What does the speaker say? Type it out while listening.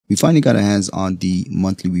We finally got our hands on the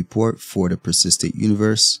monthly report for the persistent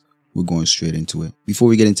universe. We're going straight into it. Before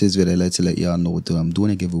we get into this video, I'd like to let y'all know what I'm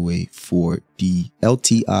doing a giveaway for the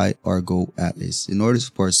LTI Argo Atlas. In order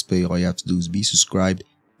to participate, all you have to do is be subscribed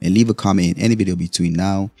and leave a comment in any video between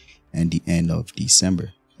now and the end of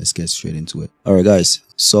December. Let's get straight into it. All right, guys.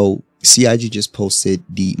 So CIG just posted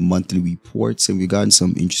the monthly reports, and we got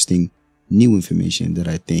some interesting new information that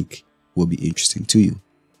I think will be interesting to you.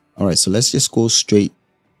 All right, so let's just go straight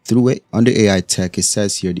through it. Under AI Tech, it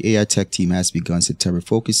says here the AI Tech team has begun September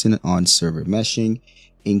focusing on server meshing,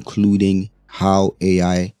 including how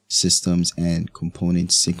AI systems and component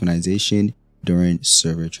synchronization during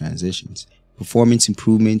server transitions. Performance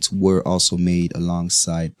improvements were also made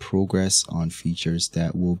alongside progress on features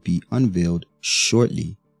that will be unveiled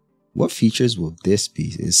shortly. What features will this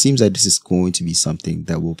be? It seems like this is going to be something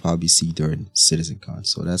that we'll probably see during CitizenCon,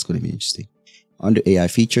 so that's going to be interesting. Under AI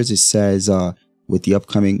features, it says with the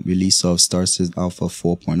upcoming release of StarCS Alpha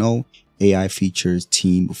 4.0, AI features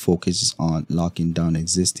team focuses on locking down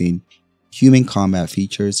existing human combat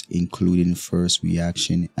features, including first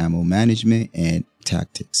reaction ammo management and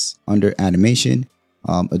tactics. Under animation,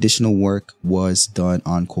 additional work was done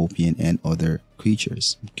on Copian and other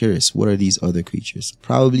creatures. I'm curious, what are these other creatures?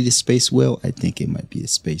 Probably the space whale. I think it might be a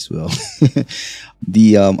space whale.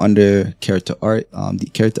 The under character art, the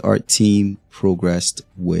character art team progressed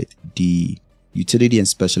with the utility and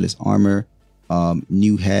specialist armor,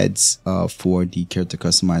 new heads for the character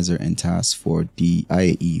customizer and tasks for the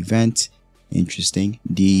IAE event. Interesting.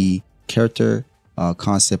 The character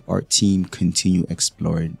concept art team continue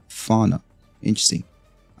exploring fauna. Interesting.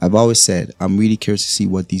 I've always said I'm really curious to see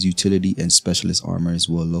what these utility and specialist armors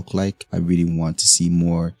will look like. I really want to see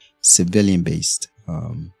more civilian based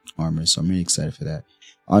armor, so I'm really excited for that.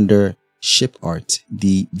 Under ship art,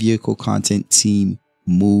 the vehicle content team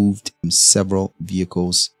moved several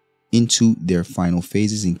vehicles into their final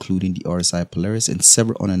phases, including the RSI Polaris and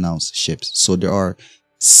several unannounced ships. So there are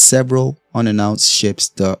several unannounced ships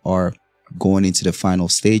that are going into the final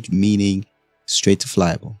stage, meaning straight to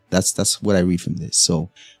flyable. That's what I read from this. So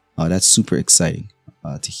that's super exciting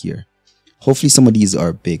to hear. Hopefully some of these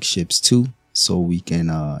are big ships too, so we can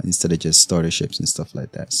instead of just starter ships and stuff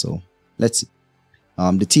like that. So let's see.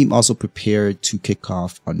 The team also prepared to kick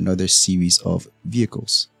off another series of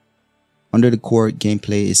vehicles. Under the core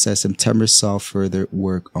gameplay, it says September saw further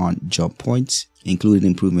work on jump points, including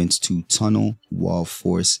improvements to tunnel, wall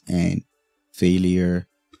force, and failure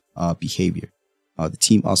behavior. The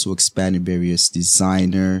team also expanded various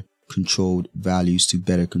designer controlled values to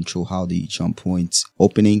better control how the jump points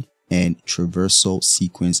opening and traversal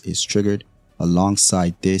sequence is triggered.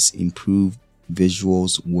 Alongside this, improved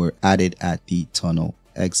visuals were added at the tunnel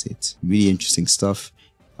exit. Really interesting stuff.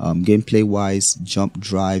 Gameplay wise, jump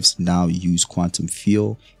drives now use quantum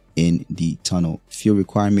fuel in the tunnel. Fuel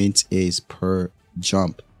requirement is per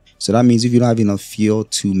jump, so that means if you don't have enough fuel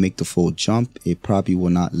to make the full jump, it probably will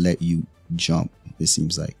not let you jump, it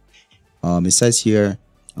seems like. It says here,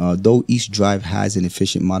 though each drive has an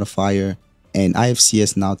efficient modifier, and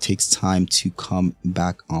IFCS now takes time to come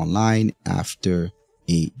back online after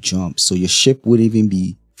a jump, so your ship would even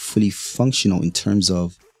be fully functional in terms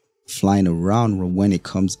of flying around when it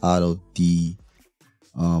comes out of the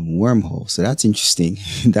wormhole. So that's interesting.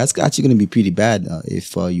 That's actually going to be pretty bad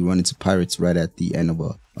if you run into pirates right at the end of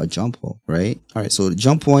a jump hole, right? All right, so the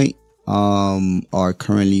jump point are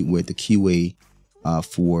currently with the QA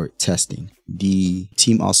for testing. The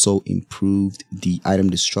team also improved the item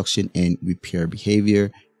destruction and repair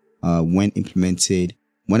behavior. When implemented,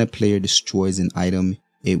 when a player destroys an item,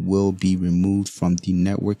 it will be removed from the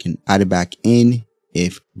network and added back in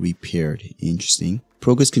if repaired. Interesting.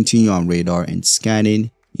 Progress continue on radar and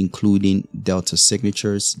scanning, including delta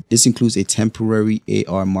signatures. This includes a temporary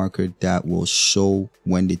AR marker that will show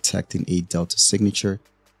when detecting a delta signature.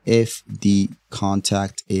 If the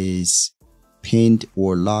contact is pinned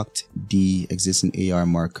or locked, the existing AR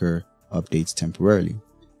marker updates temporarily.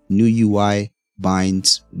 New UI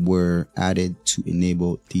binds were added to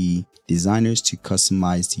enable the designers to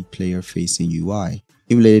customize the player facing UI.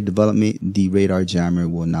 In related development, the radar jammer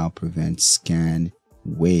will now prevent scan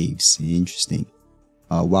waves. Interesting.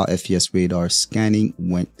 While FES radar scanning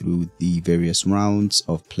went through the various rounds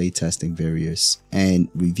of playtesting various and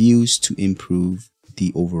reviews to improve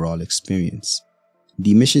the overall experience.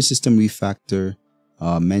 The mission system refactor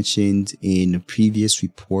mentioned in previous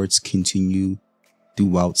reports continue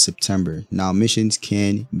throughout September. Now missions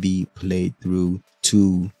can be played through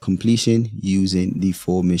to completion using the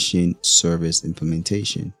full mission service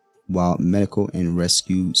implementation, while medical and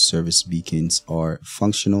rescue service beacons are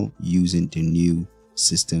functional using the new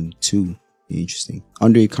system too. Interesting.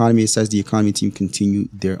 Under economy, it says the economy team continued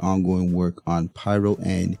their ongoing work on Pyro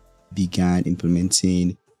and began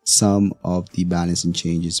implementing some of the balancing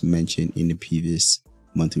changes mentioned in the previous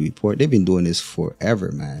monthly report. They've been doing this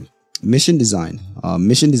forever, man. Mission design.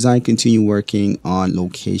 Mission design continue working on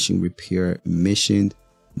location repair mission,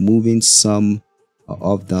 moving some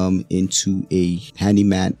of them into a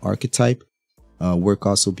handyman archetype. Work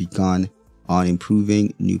also begun on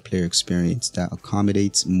improving new player experience that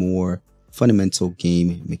accommodates more fundamental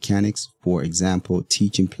game mechanics. For example,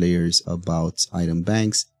 teaching players about item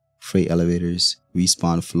banks, freight elevators,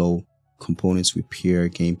 respawn flow, components repair,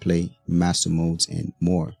 gameplay, master modes, and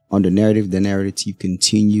more. On the narrative team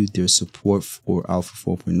continued their support for Alpha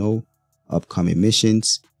 4.0 upcoming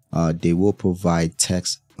missions. They will provide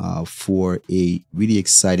text for a really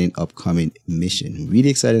exciting upcoming mission.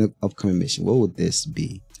 What would this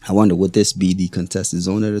be? I wonder, would this be the contested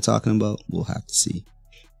zone that they're talking about? We'll have to see.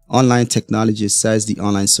 Online technologist says the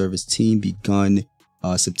online service team begun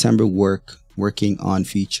September working on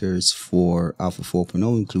features for Alpha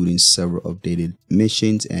 4.0, including several updated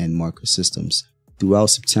missions and marker systems. Throughout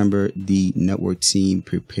September, the network team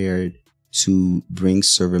prepared to bring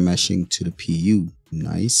server meshing to the PU.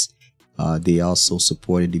 Nice. They also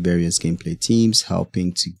supported the various gameplay teams,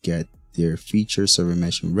 helping to get their feature server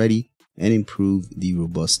meshing ready and improve the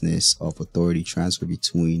robustness of authority transfer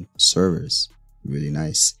between servers. Really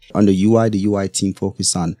nice. Under UI, the UI team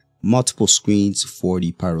focused on multiple screens for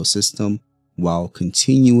the Pyro system while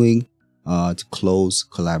continuing to close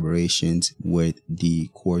collaborations with the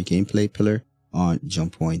core gameplay pillar on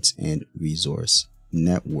jump points and resource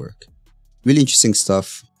network. Really interesting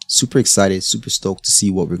stuff. Super excited, super stoked to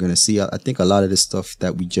see what we're going to see. I think a lot of the stuff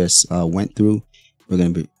that we just went through, we're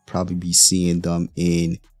going to probably be seeing them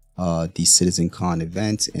in the CitizenCon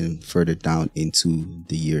event and further down into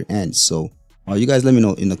the year end. So you guys let me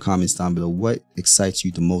know in the comments down below what excites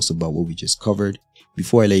you the most about what we just covered.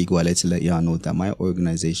 Before I let you go, I'd like to let y'all know that my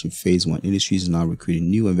organization, Phase 1 Industries, is now recruiting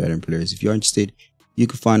new and veteran players. If you're interested, you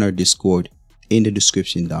can find our Discord in the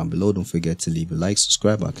description down below. Don't forget to leave a like,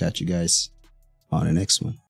 subscribe. I'll catch you guys on the next one.